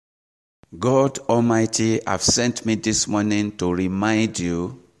God Almighty have sent me this morning to remind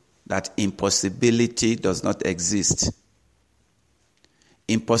you that impossibility does not exist.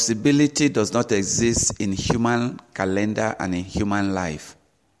 Impossibility does not exist in human calendar and in human life.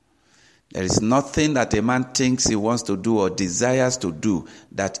 There is nothing that a man thinks he wants to do or desires to do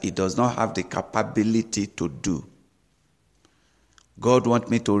that he does not have the capability to do. God wants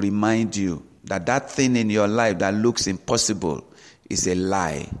me to remind you that that thing in your life that looks impossible is a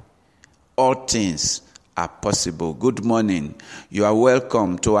lie. All things are possible. Good morning. You are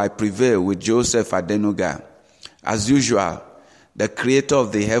welcome to I Prevail with Joseph Adenuga. As usual, the creator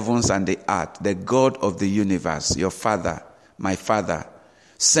of the heavens and the earth, the God of the universe, your Father, my Father,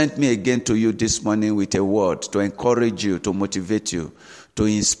 sent me again to you this morning with a word to encourage you, to motivate you, to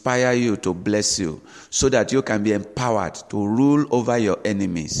inspire you, to bless you, so that you can be empowered to rule over your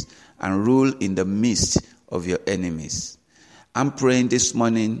enemies and rule in the midst of your enemies. I'm praying this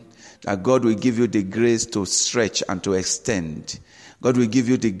morning that God will give you the grace to stretch and to extend. God will give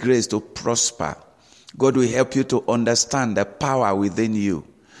you the grace to prosper. God will help you to understand the power within you.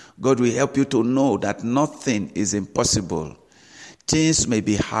 God will help you to know that nothing is impossible. Things may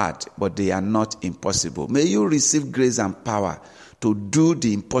be hard, but they are not impossible. May you receive grace and power to do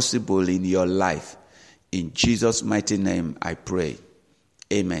the impossible in your life. In Jesus' mighty name, I pray.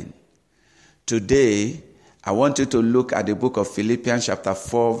 Amen. Today, I want you to look at the book of Philippians chapter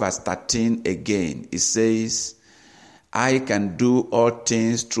 4, verse 13 again. It says, I can do all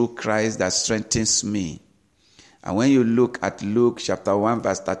things through Christ that strengthens me. And when you look at Luke chapter 1,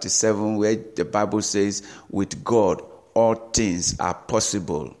 verse 37, where the Bible says, with God, all things are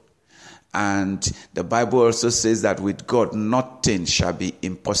possible. And the Bible also says that with God, nothing shall be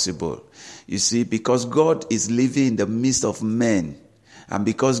impossible. You see, because God is living in the midst of men, and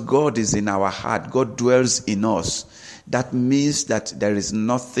because God is in our heart, God dwells in us, that means that there is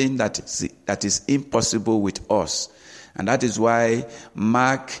nothing that is impossible with us. And that is why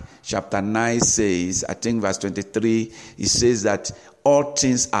Mark chapter 9 says, I think verse 23, it says that all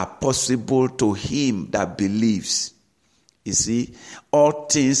things are possible to him that believes. You see, all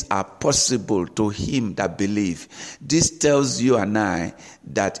things are possible to him that believes. This tells you and I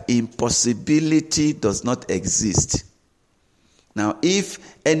that impossibility does not exist. Now,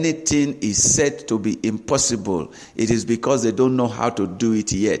 if anything is said to be impossible, it is because they don't know how to do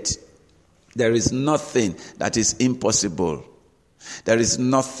it yet. There is nothing that is impossible. There is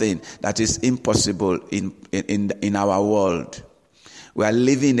nothing that is impossible in our world. We are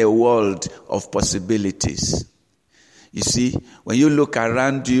living in a world of possibilities. You see, when you look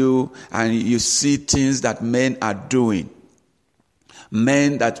around you and you see things that men are doing,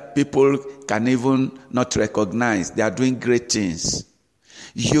 men that people can even not recognize, they are doing great things.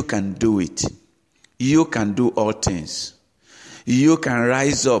 You can do it. You can do all things. You can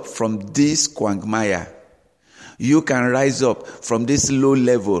rise up from this quagmire. You can rise up from this low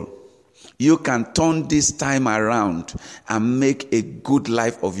level. You can turn this time around and make a good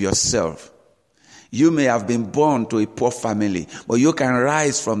life of yourself. You may have been born to a poor family, but you can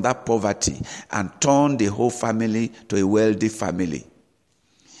rise from that poverty and turn the whole family to a wealthy family.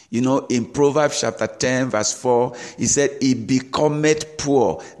 You know, in Proverbs chapter 10, verse 4, he said, he becometh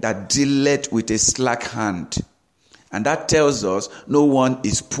poor that dealeth with a slack hand. And that tells us no one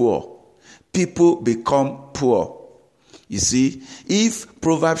is poor. People become poor. You see, if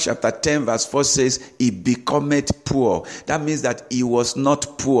Proverbs chapter 10, verse 4 says, he becometh poor, that means that he was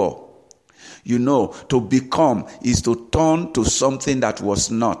not poor. You know, to become is to turn to something that was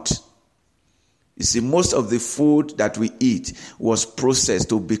not. You see, most of the food that we eat was processed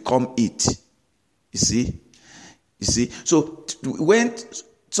to become it. You see? So when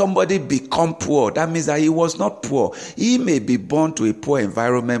somebody become poor, that means that he was not poor. He may be born to a poor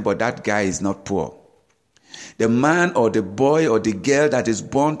environment, but that guy is not poor. The man or the boy or the girl that is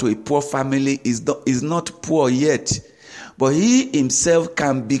born to a poor family is not poor yet. But he himself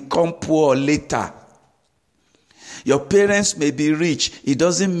can become poor later. Your parents may be rich. It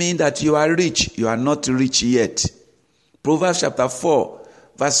doesn't mean that you are rich. You are not rich yet. Proverbs chapter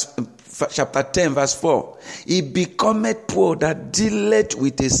 10, verse 4. He becometh poor that dealeth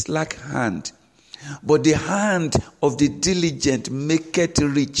with a slack hand, but the hand of the diligent maketh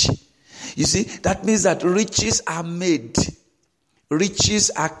rich. You see, that means that riches are made.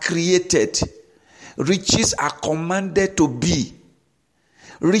 Riches are created. Riches are commanded to be.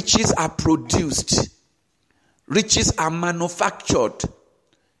 Riches are produced. Riches are manufactured.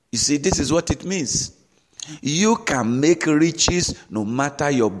 You see, this is what it means. You can make riches no matter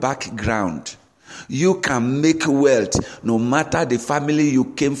your background. You can make wealth no matter the family you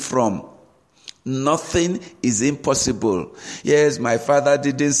came from. Nothing is impossible. Yes, my father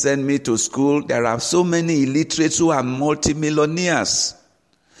didn't send me to school. There are so many illiterates who are multimillionaires.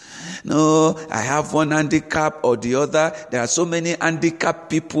 No, I have one handicap or the other. There are so many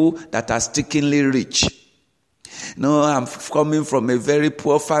handicapped people that are stickingly rich. No, I'm coming from a very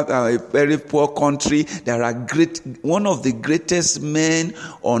poor country. There are one of the greatest men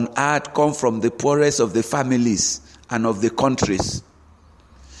on earth come from the poorest of the families and of the countries.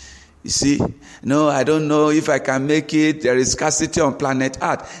 You see, no, I don't know if I can make it. There is scarcity on planet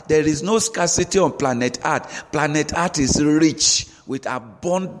Earth. There is no scarcity on planet Earth. Planet Earth is rich with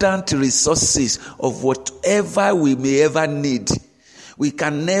abundant resources of whatever we may ever need. We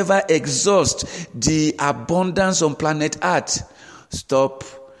can never exhaust the abundance on planet Earth. Stop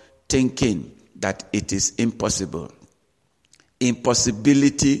thinking that it is impossible.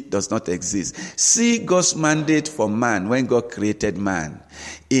 Impossibility does not exist. See God's mandate for man when God created man.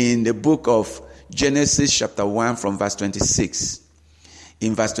 In the book of Genesis chapter 1 from verse 26.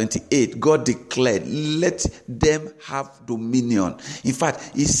 In verse 28, God declared, let them have dominion. In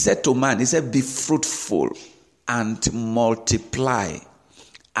fact, he said to man, he said, be fruitful and multiply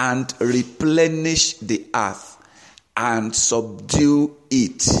and replenish the earth and subdue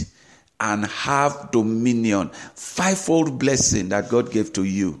it and have dominion. Fivefold blessing that God gave to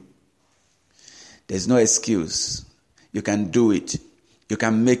you. There's no excuse. You can do it. You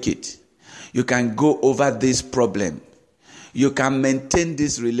can make it. You can go over this problem. You can maintain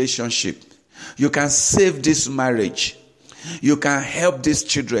this relationship. You can save this marriage. You can help these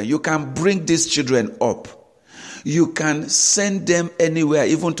children. You can bring these children up. You can send them anywhere,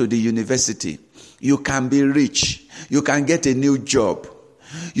 even to the university. You can be rich. You can get a new job.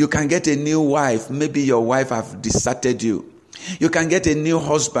 You can get a new wife. Maybe your wife have deserted you. You can get a new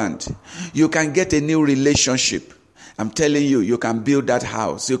husband. You can get a new relationship. I'm telling you, you can build that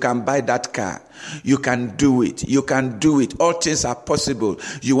house. You can buy that car. You can do it. You can do it. All things are possible.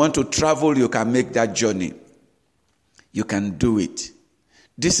 You want to travel, you can make that journey. You can do it.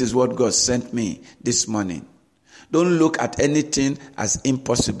 This is what God sent me this morning. Don't look at anything as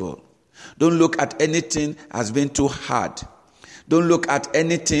impossible. Don't look at anything as being too hard. Don't look at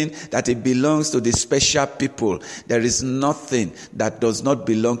anything that it belongs to the special people. There is nothing that does not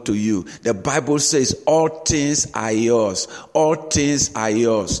belong to you. The Bible says all things are yours. All things are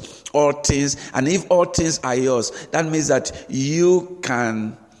yours. All things. And if all things are yours, that means that you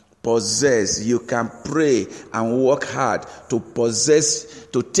can possess, you can pray and work hard to possess,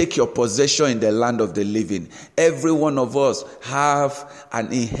 to take your possession in the land of the living. Every one of us have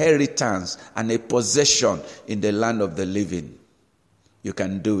an inheritance and a possession in the land of the living. You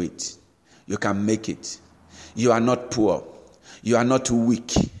can do it. You can make it. You are not poor. You are not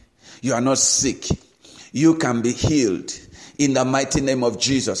weak. You are not sick. You can be healed. In the mighty name of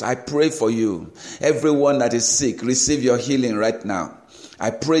Jesus, I pray for you. Everyone that is sick, receive your healing right now. I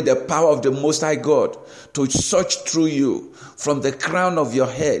pray the power of the Most High God to search through you from the crown of your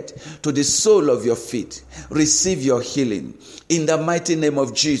head to the sole of your feet. Receive your healing. In the mighty name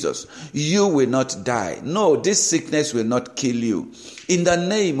of Jesus, you will not die. No, this sickness will not kill you. In the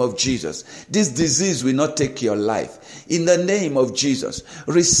name of Jesus, this disease will not take your life. In the name of Jesus,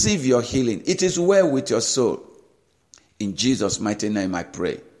 receive your healing. It is well with your soul. In Jesus' mighty name I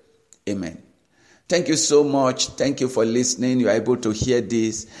pray. Amen. Thank you so much. Thank you for listening. You are able to hear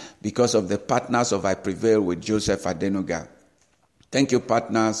this because of the partners of I Prevail with Joseph Adenuga. Thank you,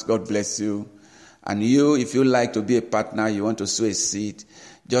 partners. God bless you. And you, if you like to be a partner, you want to sow a seed,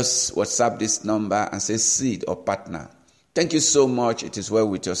 just WhatsApp this number and say seed or partner. Thank you so much. It is well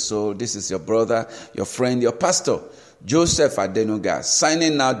with your soul. This is your brother, your friend, your pastor, Joseph Adenuga,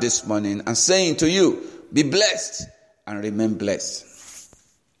 signing out this morning and saying to you, be blessed and remain blessed.